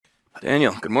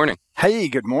Daniel, good morning. Hey,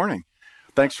 good morning.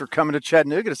 Thanks for coming to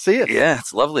Chattanooga to see us. Yeah,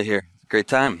 it's lovely here. Great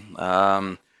time.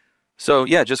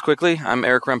 Just quickly, I'm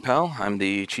Eric Rempel. I'm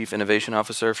the Chief Innovation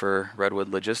Officer for Redwood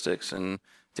Logistics. And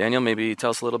Daniel, maybe tell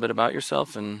us a little bit about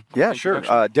yourself. And Yeah, sure.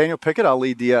 Daniel Pickett. I'll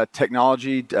lead the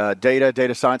technology,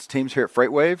 data science teams here at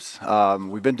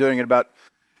FreightWaves. We've been doing it about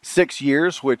 6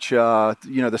 years, which,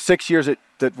 the 6 years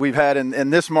that we've had in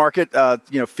this market,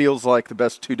 feels like the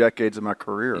best 2 decades of my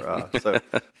career.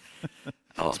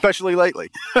 Especially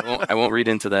lately. I won't read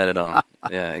into that at all.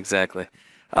 Yeah, exactly.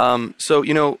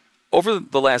 Over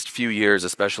the last few years,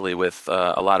 especially with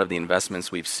a lot of the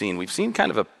investments we've seen kind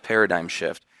of a paradigm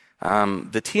shift.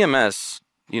 The TMS,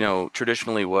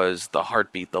 traditionally was the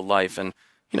heartbeat, the life, and,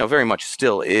 very much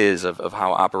still is of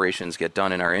how operations get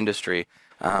done in our industry.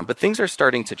 But things are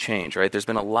starting to change, right? There's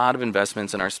been a lot of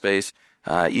investments in our space,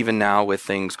 even now with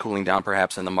things cooling down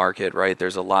perhaps in the market, right?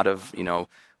 There's a lot of,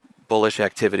 bullish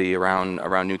activity around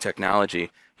new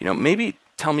technology. Maybe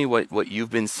tell me what you've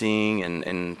been seeing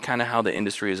and kind of how the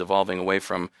industry is evolving away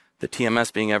from the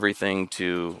TMS being everything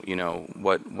to,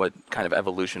 what kind of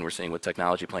evolution we're seeing with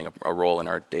technology playing a role in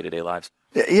our day-to-day lives.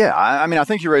 Yeah, I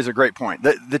think you raise a great point.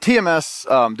 The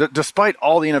TMS, despite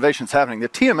all the innovations happening, the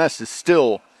TMS is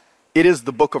still, it is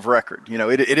the book of record.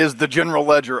 It is the general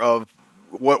ledger of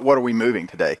what are we moving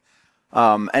today.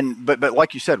 But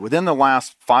like you said, within the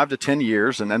last 5 to 10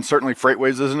 years, and certainly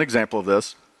FreightWaves is an example of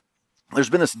this, there's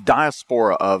been this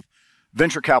diaspora of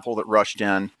venture capital that rushed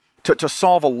in to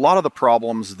solve a lot of the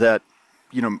problems that,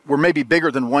 were maybe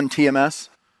bigger than one TMS,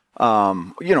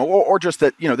 or just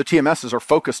that, the TMSs are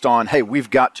focused on, hey, we've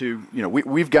got to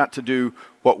do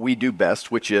what we do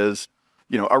best, which is,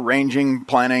 arranging,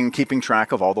 planning, keeping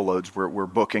track of all the loads we're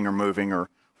booking or moving or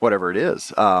whatever it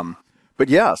is. But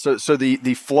yeah, so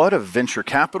the flood of venture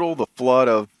capital, the flood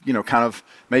of, kind of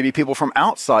maybe people from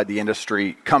outside the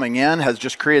industry coming in has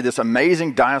just created this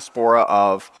amazing diaspora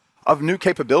of new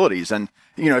capabilities. And,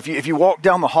 if you walk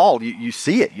down the hall, you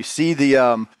see it. You see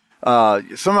the,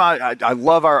 I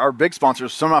love our big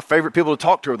sponsors. Some of my favorite people to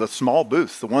talk to are the small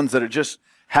booths, the ones that are just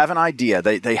have an idea.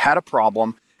 They had a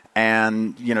problem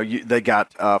and, they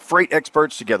got freight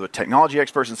experts together with technology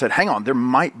experts and said, hang on, there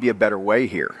might be a better way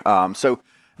here.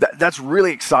 That's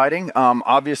really exciting.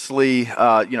 Obviously,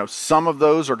 some of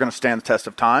those are going to stand the test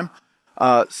of time.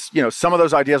 Some of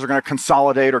those ideas are going to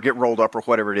consolidate or get rolled up or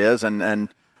whatever it is. And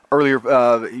earlier,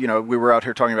 we were out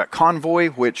here talking about Convoy,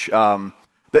 which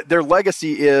their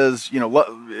legacy is,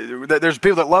 there's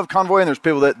people that love Convoy and there's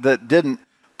people that didn't.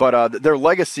 But their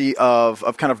legacy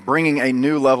of kind of bringing a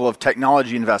new level of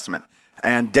technology investment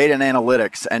and data and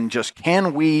analytics and just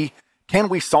can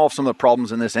we solve some of the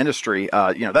problems in this industry?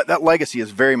 That legacy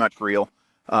is very much real,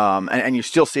 and you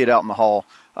still see it out in the hall.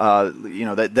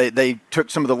 They took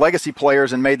some of the legacy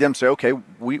players and made them say, okay,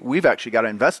 we've actually got to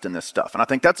invest in this stuff, and I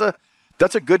think that's a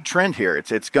good trend here.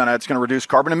 It's gonna reduce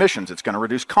carbon emissions. It's gonna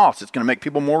reduce costs. It's gonna make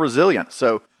people more resilient.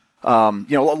 So,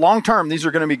 long term, these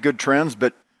are going to be good trends.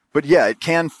 But yeah, it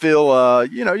can feel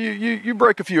you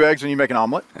break a few eggs when you make an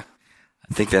omelet.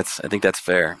 I think that's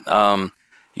fair.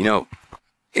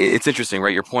 It's interesting,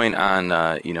 right? Your point on,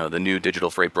 the new digital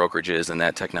freight brokerages and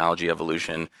that technology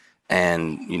evolution.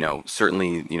 And,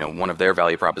 certainly, one of their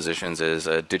value propositions is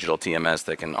a digital TMS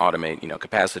that can automate,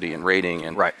 capacity and rating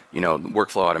and, right.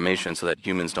 Workflow automation so that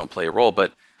humans don't play a role.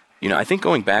 But, I think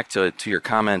going back to your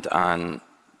comment on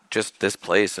just this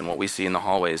place and what we see in the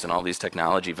hallways and all these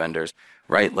technology vendors,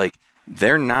 right? Like,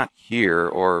 they're not here,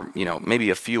 or, maybe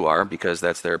a few are because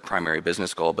that's their primary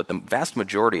business goal, but the vast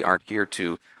majority aren't here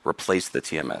to replace the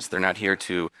TMS. They're not here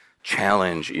to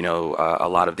challenge, a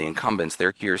lot of the incumbents.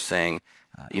 They're here saying,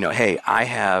 hey, I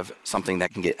have something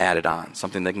that can get added on,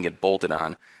 something that can get bolted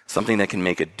on, something that can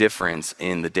make a difference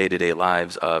in the day-to-day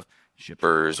lives of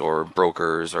shippers or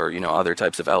brokers or, other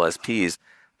types of LSPs.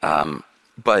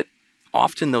 But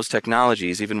often those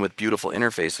technologies, even with beautiful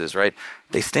interfaces, right,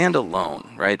 they stand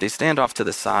alone, right? They stand off to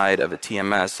the side of a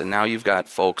TMS, and now you've got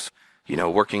folks,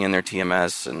 working in their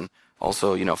TMS and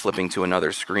also, flipping to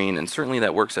another screen, and certainly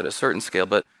that works at a certain scale.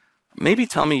 But maybe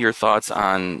tell me your thoughts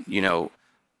on,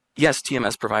 yes,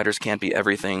 TMS providers can't be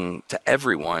everything to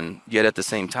everyone, yet at the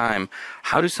same time,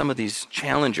 how do some of these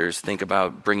challengers think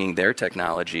about bringing their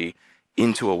technology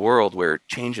into a world where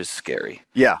change is scary?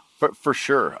 Yeah, for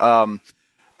sure.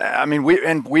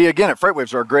 We again at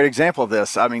FreightWaves are a great example of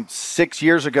this. 6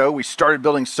 years ago, we started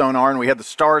building sonar and we had the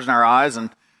stars in our eyes,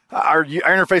 and our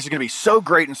interface is going to be so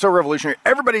great and so revolutionary.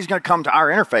 Everybody's going to come to our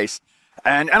interface,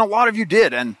 and a lot of you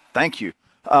did, and thank you.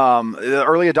 The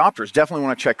early adopters definitely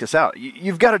want to check this out.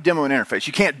 You've got to demo an interface.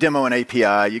 You can't demo an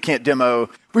API. You can't demo.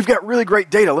 We've got really great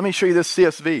data. Let me show you this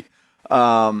CSV.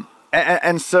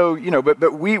 And so,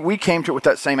 but we came to it with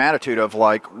that same attitude of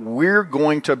like, we're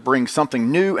going to bring something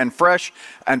new and fresh,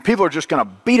 and people are just going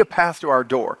to beat a path to our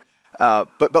door.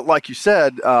 But like you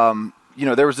said,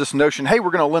 there was this notion, hey,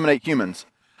 we're going to eliminate humans.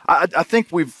 I think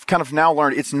we've kind of now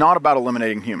learned it's not about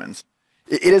eliminating humans.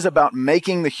 It is about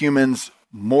making the humans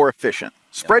more efficient.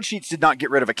 Spreadsheets did not get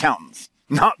rid of accountants,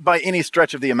 not by any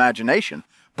stretch of the imagination,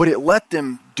 but it let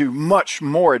them do much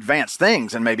more advanced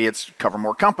things. And maybe it's cover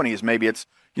more companies. Maybe it's,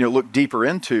 look deeper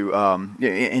into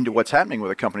what's happening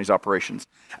with a company's operations.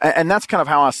 And that's kind of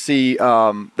how I see,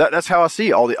 that's how I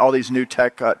see all these new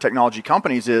technology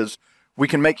companies is we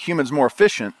can make humans more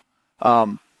efficient.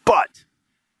 But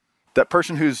that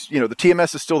person who's, the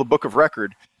TMS is still the book of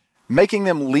record, making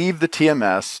them leave the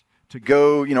TMS to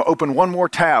go, open one more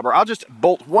tab, or I'll just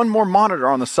bolt one more monitor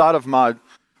on the side of my,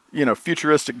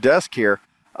 futuristic desk here.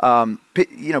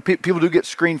 People do get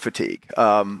screen fatigue.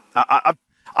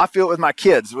 I feel it with my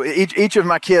kids. Each of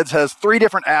my kids has 3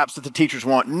 different apps that the teachers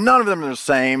want. None of them are the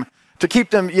same to keep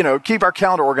them, keep our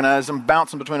calendar organized and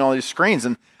bouncing between all these screens.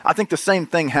 And I think the same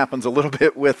thing happens a little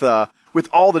bit with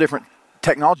all the different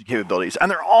technology capabilities,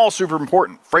 and they're all super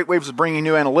important. FreightWaves is bringing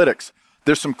new analytics.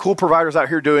 There's some cool providers out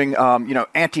here doing,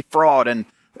 anti-fraud and,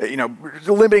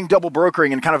 limiting double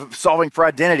brokering and kind of solving for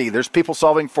identity. There's people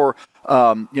solving for,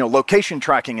 location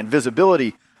tracking and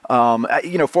visibility.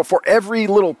 For every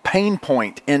little pain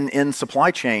point in supply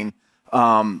chain,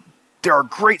 there are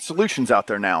great solutions out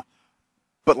there now.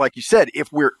 But like you said,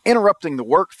 if we're interrupting the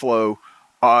workflow,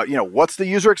 what's the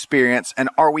user experience, and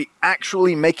are we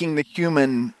actually making the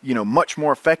human, much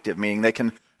more effective, meaning they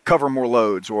can cover more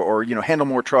loads or handle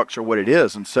more trucks or what it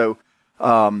is. And so,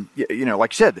 like you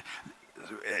said,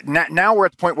 now we're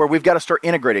at the point where we've got to start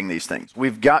integrating these things.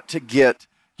 We've got to get,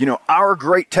 our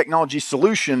great technology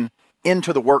solution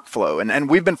into the workflow. And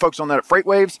we've been focused on that at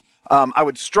FreightWaves. I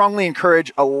would strongly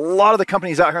encourage a lot of the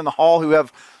companies out here in the hall who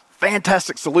have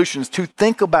fantastic solutions to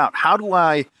think about how do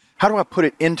I put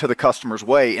it into the customer's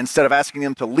way instead of asking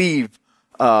them to leave,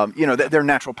 their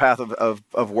natural path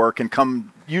of work and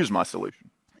come use my solution.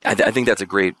 I think that's a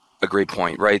great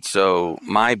point, right? So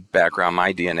my background,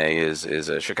 my DNA is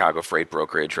a Chicago freight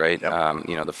brokerage, right?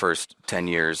 Yep. The first 10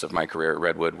 years of my career at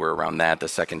Redwood were around that. The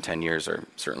second 10 years are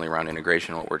certainly around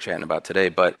integration, what we're chatting about today.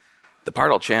 But the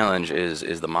part I'll challenge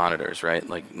is the monitors, right?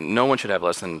 Like no one should have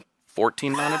less than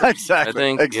 14 monitors, exactly.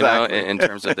 I think, in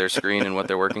terms of their screen and what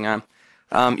they're working on.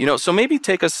 So maybe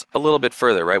take us a little bit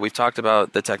further, right? We've talked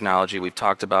about the technology. We've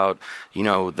talked about,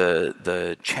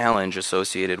 the challenge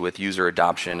associated with user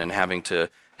adoption and having to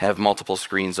have multiple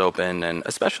screens open, and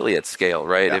especially at scale,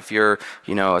 right? Yeah. If you're,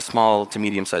 a small to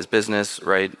medium-sized business,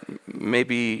 right,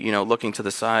 maybe, looking to the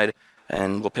side,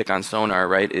 and we'll pick on Sonar,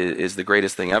 right, is the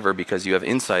greatest thing ever because you have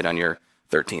insight on your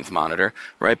 13th monitor,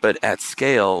 right? But at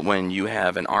scale, when you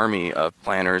have an army of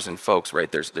planners and folks,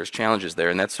 right, there's challenges there,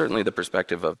 and that's certainly the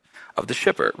perspective of the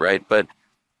shipper, right? But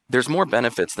there's more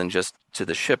benefits than just to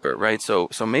the shipper, right? So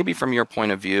maybe from your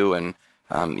point of view, and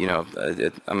I'm going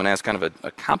to ask kind of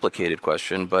a complicated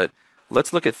question, but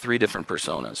let's look at 3 different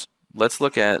personas. Let's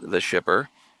look at the shipper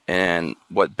and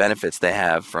what benefits they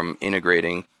have from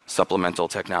integrating supplemental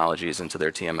technologies into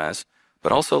their TMS.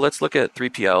 But also let's look at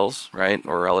 3PLs, right,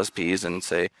 or LSPs and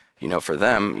say, for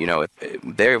them, if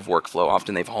they have workflow,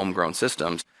 often they have homegrown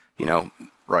systems,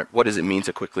 right. What does it mean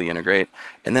to quickly integrate?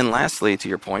 And then lastly, to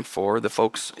your point, for the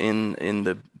folks in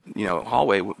the,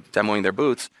 hallway demoing their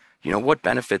booths, what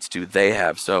benefits do they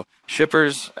have? So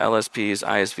shippers, LSPs,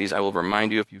 ISVs, I will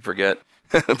remind you if you forget.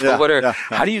 But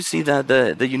how do you see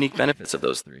the unique benefits of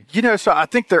those 3? So I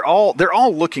think they're all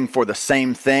looking for the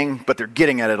same thing, but they're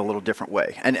getting at it a little different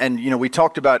way. And we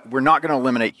talked about we're not going to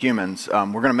eliminate humans. We're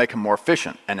going to make them more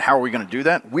efficient. And how are we going to do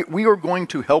that? We are going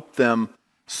to help them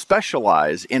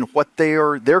specialize in what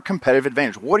their competitive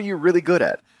advantage. What are you really good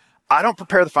at? I don't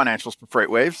prepare the financials for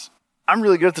FreightWaves. I'm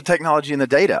really good at the technology and the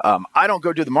data. I don't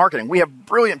go do the marketing. We have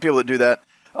brilliant people that do that.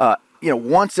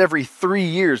 Once every 3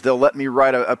 years, they'll let me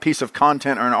write a piece of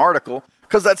content or an article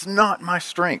because that's not my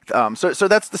strength. So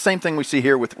that's the same thing we see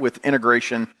here with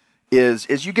integration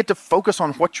is you get to focus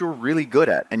on what you're really good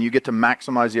at and you get to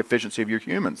maximize the efficiency of your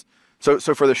humans. So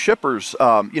for the shippers,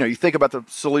 you think about the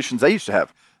solutions they used to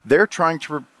have. They're trying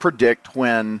to predict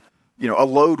when a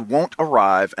load won't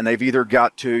arrive and they've either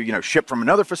got to, ship from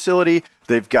another facility,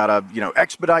 they've got to,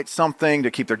 expedite something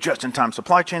to keep their just-in-time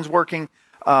supply chains working.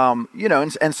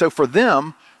 And so for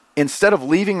them, instead of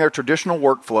leaving their traditional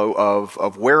workflow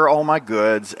of where are all my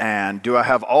goods and do I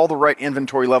have all the right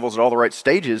inventory levels at all the right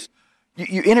stages,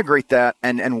 you integrate that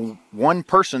and one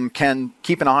person can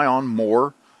keep an eye on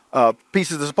more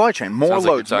pieces of the supply chain, more Sounds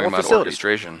loads, like you're talking more about facilities.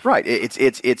 orchestration. Right.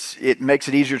 It makes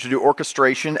it easier to do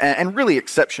orchestration and really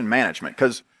exception management,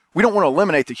 because we don't want to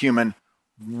eliminate the human.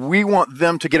 We want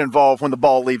them to get involved when the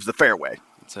ball leaves the fairway.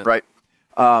 That's it. Right.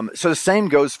 So the same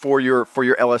goes for your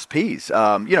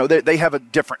LSPs. They have a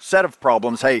different set of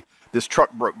problems. Hey, this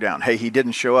truck broke down. Hey, he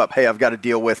didn't show up. Hey, I've got to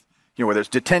deal with, whether it's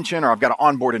detention or I've got to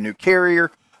onboard a new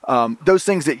carrier. Those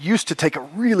things that used to take a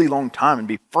really long time and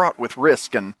be fraught with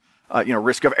risk and,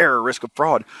 risk of error, risk of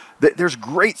fraud. There's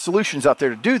great solutions out there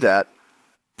to do that.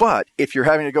 But if you're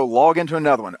having to go log into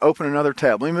another one, open another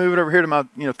tab, let me move it over here to my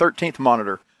 13th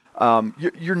monitor,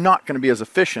 you're not going to be as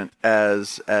efficient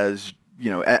as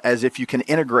if you can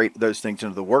integrate those things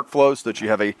into the workflow so that you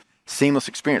have a seamless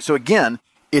experience. So again,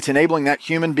 it's enabling that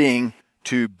human being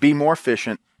to be more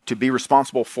efficient, to be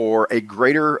responsible for a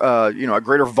greater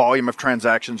volume of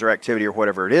transactions or activity or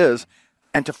whatever it is,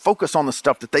 and to focus on the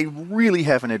stuff that they really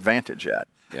have an advantage at.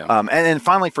 Yeah. And then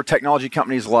finally, for technology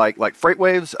companies like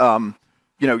FreightWaves,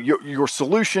 your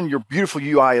solution, your beautiful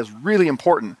UI is really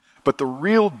important, but the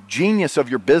real genius of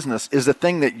your business is the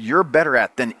thing that you're better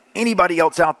at than anybody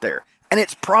else out there. And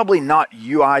it's probably not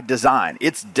UI design.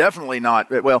 It's definitely not,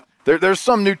 well, there's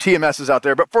some new TMSs out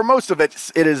there, but for most of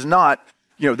it, it is not,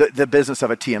 the business of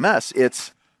a TMS.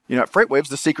 It's, at FreightWaves,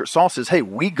 the secret sauce is, hey,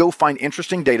 we go find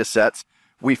interesting data sets.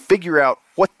 We figure out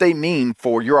what they mean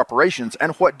for your operations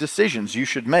and what decisions you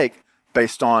should make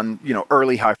based on,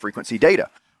 early high frequency data.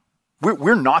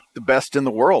 We're not the best in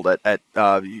the world at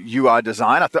UI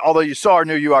design. Although you saw our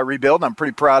new UI rebuild, and I'm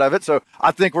pretty proud of it. So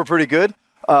I think we're pretty good.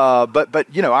 But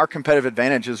our competitive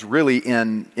advantage is really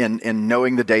in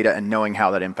knowing the data and knowing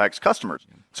how that impacts customers.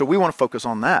 So we want to focus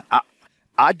on that.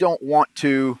 I don't want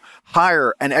to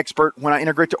hire an expert when I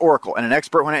integrate to Oracle, and an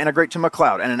expert when I integrate to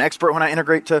McLeod, and an expert when I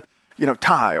integrate to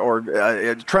TIE or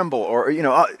Trimble, or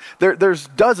there's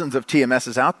dozens of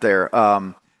TMSs out there.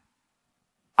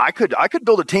 I could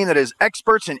build a team that is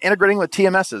experts in integrating with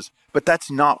TMSs, but that's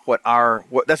not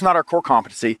that's not our core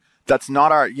competency. That's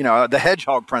not our, the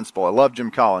hedgehog principle. I love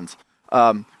Jim Collins.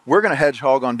 We're going to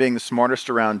hedgehog on being the smartest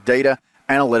around data,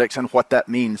 analytics, and what that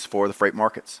means for the freight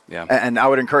markets. Yeah. And I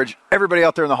would encourage everybody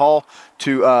out there in the hall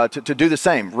to do the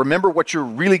same. Remember what you're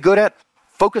really good at.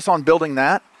 Focus on building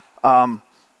that.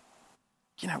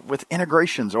 With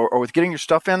integrations or with getting your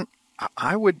stuff in,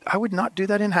 I would not do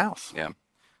that in-house. Yeah.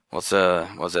 Well,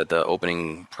 was that the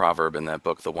opening proverb in that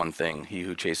book, The One Thing? He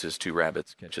who chases two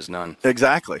rabbits catches none.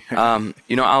 Exactly.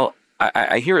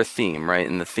 I hear a theme, right?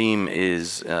 And the theme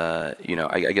is,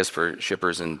 I guess for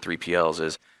shippers and 3PLs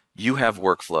is you have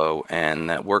workflow, and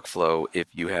that workflow, if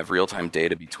you have real-time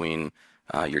data between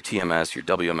your TMS, your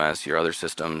WMS, your other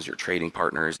systems, your trading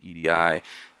partners, EDI,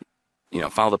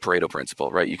 follow the Pareto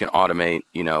principle, right? You can automate,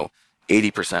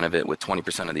 80% of it with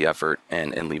 20% of the effort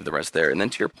and leave the rest there. And then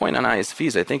to your point on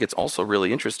ISVs, I think it's also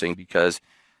really interesting because,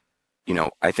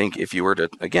 I think if you were to,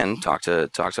 again, talk to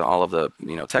all of the,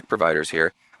 tech providers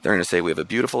here, they're going to say we have a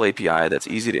beautiful API that's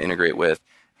easy to integrate with.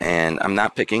 And I'm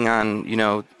not picking on,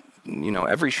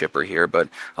 every shipper here, but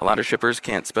a lot of shippers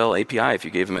can't spell API if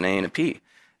you gave them an A and a P.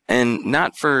 And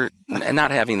not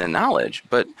having the knowledge,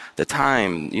 but the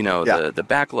time, the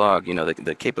backlog,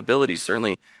 the capabilities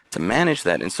certainly to manage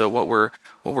that. And so what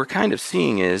we're kind of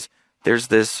seeing is there's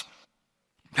this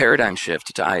paradigm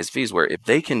shift to ISVs where if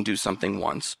they can do something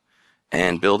once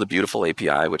and build a beautiful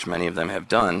API, which many of them have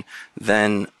done,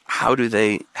 then how do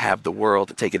they have the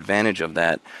world take advantage of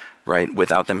that, right,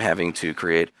 without them having to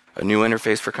create a new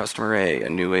interface for customer A, a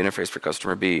new interface for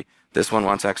customer B. This one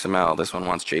wants XML, this one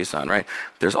wants JSON, right?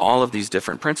 There's all of these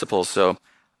different principles. So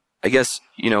I guess,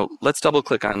 let's double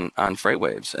click on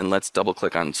FreightWaves and let's double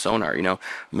click on Sonar.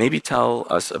 Maybe tell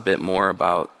us a bit more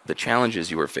about the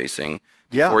challenges you were facing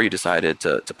before you decided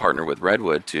to partner with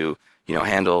Redwood to,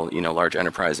 handle, large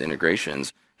enterprise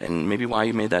integrations, and maybe why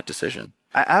you made that decision.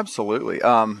 Absolutely.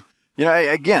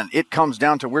 Again, it comes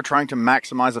down to we're trying to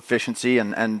maximize efficiency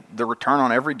and the return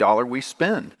on every dollar we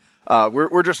spend.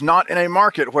 We're just not in a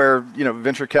market where,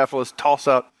 venture capitalists toss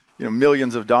out,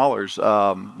 millions of dollars,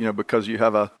 because you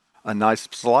have a nice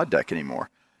slide deck anymore.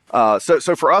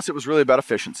 So for us, it was really about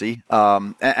efficiency.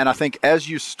 And I think as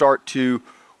you start to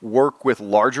work with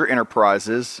larger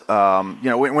enterprises,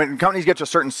 when companies get to a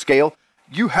certain scale,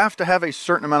 you have to have a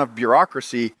certain amount of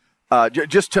bureaucracy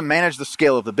just to manage the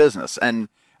scale of the business. And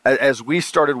as we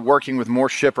started working with more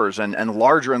shippers and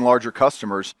larger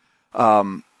customers,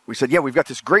 we said, we've got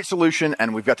this great solution,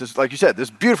 and we've got this, like you said, this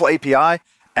beautiful API,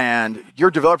 and your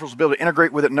developers will be able to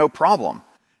integrate with it no problem.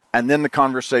 And then the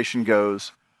conversation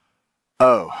goes,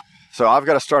 so I've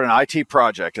got to start an IT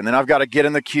project, and then I've got to get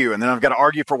in the queue, and then I've got to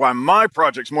argue for why my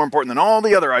project's more important than all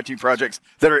the other IT projects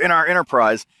that are in our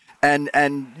enterprise. And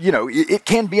you know, it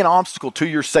can be an obstacle to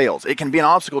your sales. It can be an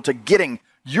obstacle to getting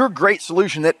your great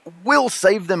solution that will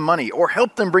save them money or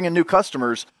help them bring in new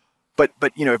customers. But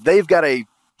you know, if they've got a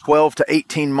 12 to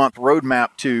 18 month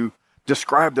roadmap to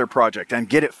describe their project and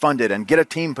get it funded and get a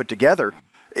team put together,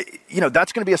 you know,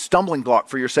 that's going to be a stumbling block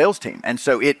for your sales team. And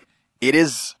so it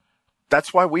is.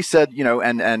 That's why we said, you know,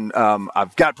 and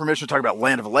I've got permission to talk about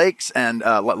Land O'Lakes, and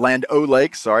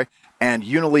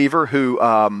Unilever, who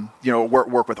you know,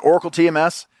 work with Oracle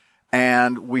TMS.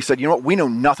 And we said, you know what, we know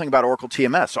nothing about Oracle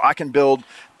TMS, so I can build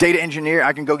data engineer.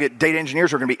 I can go get data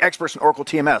engineers who are going to be experts in Oracle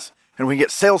TMS, and we can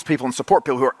get salespeople and support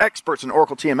people who are experts in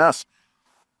Oracle TMS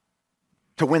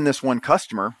to win this one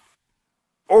customer.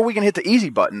 Or we can hit the easy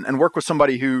button and work with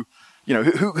somebody who, you know,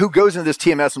 who goes into this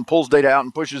TMS and pulls data out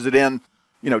and pushes it in,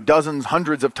 you know, dozens,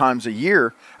 hundreds of times a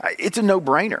year. It's a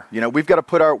no-brainer. You know, we've got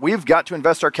to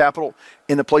invest our capital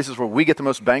in the places where we get the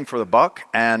most bang for the buck.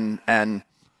 And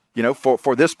you know,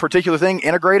 for this particular thing,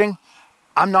 integrating,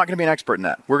 I'm not going to be an expert in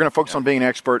that. We're going to focus on being an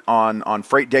expert on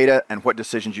freight data and what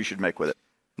decisions you should make with it.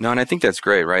 No, and I think that's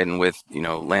great, right? And with, you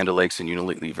know, Land O'Lakes and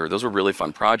Unilever, those were really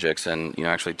fun projects. And, you know,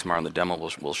 actually tomorrow in the demo,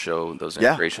 we'll show those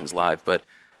integrations live. But,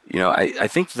 you know, I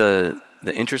think the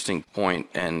interesting point,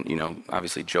 and, you know,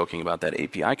 obviously joking about that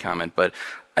API comment, but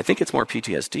I think it's more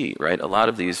PTSD, right? A lot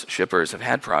of these shippers have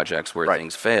had projects where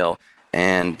things fail,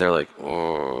 and they're like,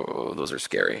 oh, those are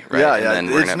scary, right? Yeah, and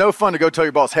it's no fun to go tell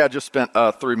your boss, hey, I just spent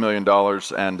 $3 million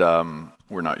and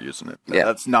we're not using it. Yeah.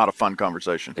 That's not a fun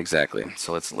conversation. Exactly.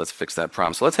 So let's fix that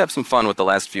problem. So let's have some fun with the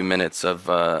last few minutes of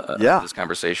this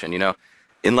conversation. You know,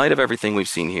 in light of everything we've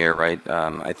seen here, right?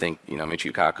 I think, you know,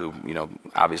 Michio Kaku, you know,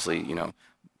 obviously, you know,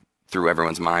 threw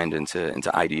everyone's mind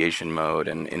into ideation mode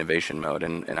and innovation mode,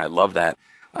 and I love that.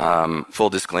 Full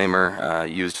disclaimer,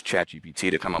 used ChatGPT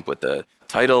to come up with the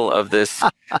title of this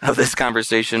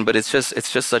conversation, but it's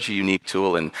just such a unique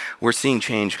tool, and we're seeing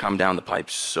change come down the pipe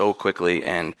so quickly.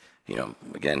 And, you know,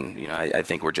 again, you know, I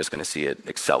think we're just going to see it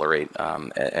accelerate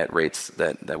at rates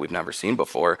that we've never seen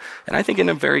before, and I think in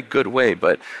a very good way.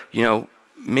 But, you know,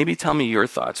 maybe tell me your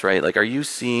thoughts, right? Like, are you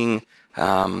seeing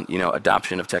you know,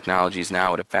 adoption of technologies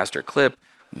now at a faster clip?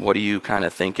 What do you kind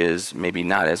of think is maybe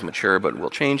not as mature but will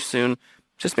change soon?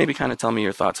 Just maybe kind of tell me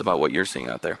your thoughts about what you're seeing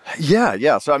out there.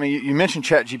 Yeah. So, I mean, you mentioned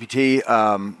ChatGPT.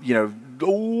 You know, a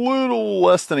little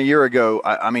less than a year ago,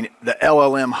 I mean, the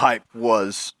LLM hype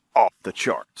was off the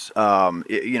charts.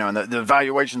 You know, and the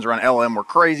valuations around LLM were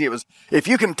crazy. It was, if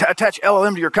you can attach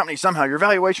LLM to your company somehow, your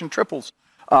valuation triples.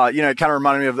 You know, it kind of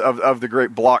reminded me of the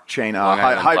great blockchain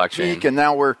hype peak, and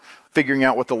now we're figuring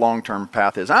out what the long-term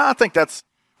path is. I think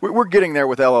we're getting there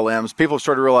with LLMs. People have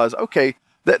started to realize, okay,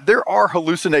 that there are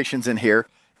hallucinations in here.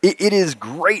 It is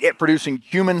great at producing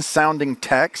human-sounding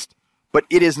text, but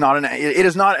it is not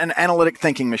an analytic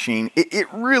thinking machine.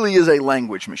 It really is a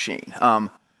language machine.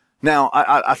 Now,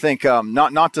 I think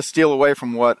not to steal away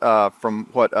from what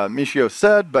Michio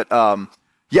said, but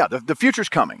yeah, the future's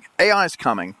coming. AI is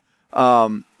coming.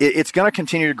 It's going to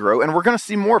continue to grow, and we're going to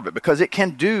see more of it because it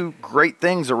can do great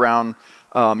things around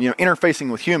you know,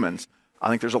 interfacing with humans. I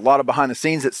think there's a lot of behind the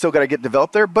scenes that's still got to get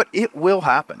developed there, but it will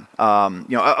happen.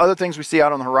 You know, other things we see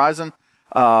out on the horizon,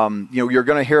 you know, you're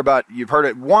going to hear about, you've heard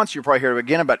it once, you'll probably hear it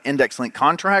again about index link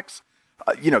contracts.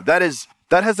 You know, that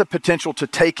has a potential to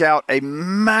take out a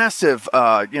massive,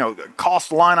 you know,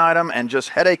 cost line item and just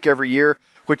headache every year,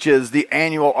 which is the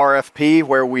annual RFP,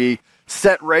 where we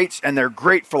set rates and they're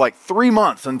great for like 3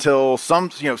 months until some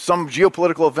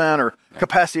geopolitical event or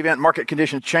capacity event, market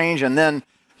conditions change, and then,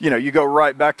 you know, you go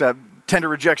right back to tender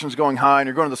rejections going high, and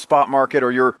you're going to the spot market,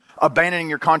 or you're abandoning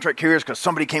your contract carriers because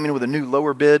somebody came in with a new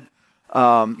lower bid. You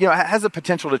know, it has the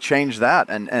potential to change that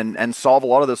and solve a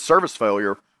lot of the service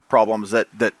failure problems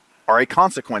that are a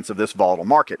consequence of this volatile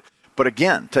market. But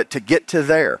again, to get to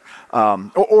there,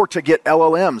 or to get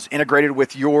LLMs integrated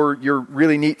with your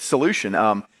really neat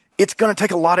solution, it's going to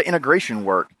take a lot of integration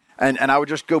work. And I would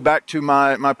just go back to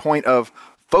my point of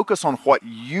focus on what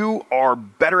you are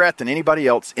better at than anybody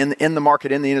else in the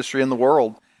market, in the industry, in the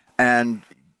world. And,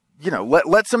 you know,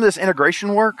 let some of this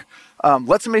integration work.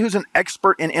 Let somebody who's an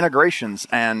expert in integrations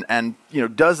and you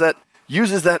know,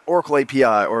 uses that Oracle API,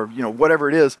 or, you know, whatever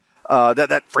it is,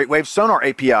 that FreightWaves Sonar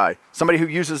API, somebody who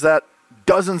uses that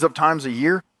dozens of times a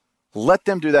year, let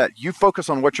them do that. You focus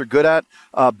on what you're good at.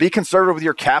 Be conservative with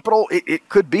your capital. It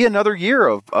could be another year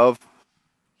of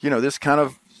you know, this kind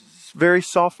of very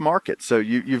soft market. So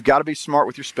you've got to be smart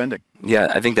with your spending. Yeah,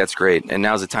 I think that's great. And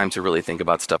now's the time to really think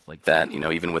about stuff like that, you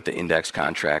know, even with the index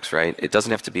contracts, right? It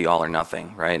doesn't have to be all or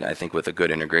nothing, right? I think with a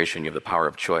good integration, you have the power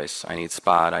of choice. I need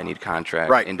spot, I need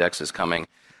contract, Index is coming.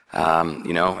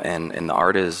 and the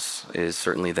art is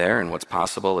certainly there, and what's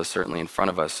possible is certainly in front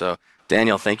of us. So,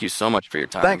 Daniel, thank you so much for your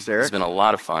time. Thanks, Eric. It's been a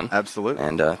lot of fun. Absolutely.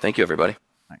 And thank you, everybody.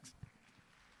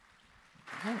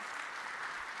 Thanks.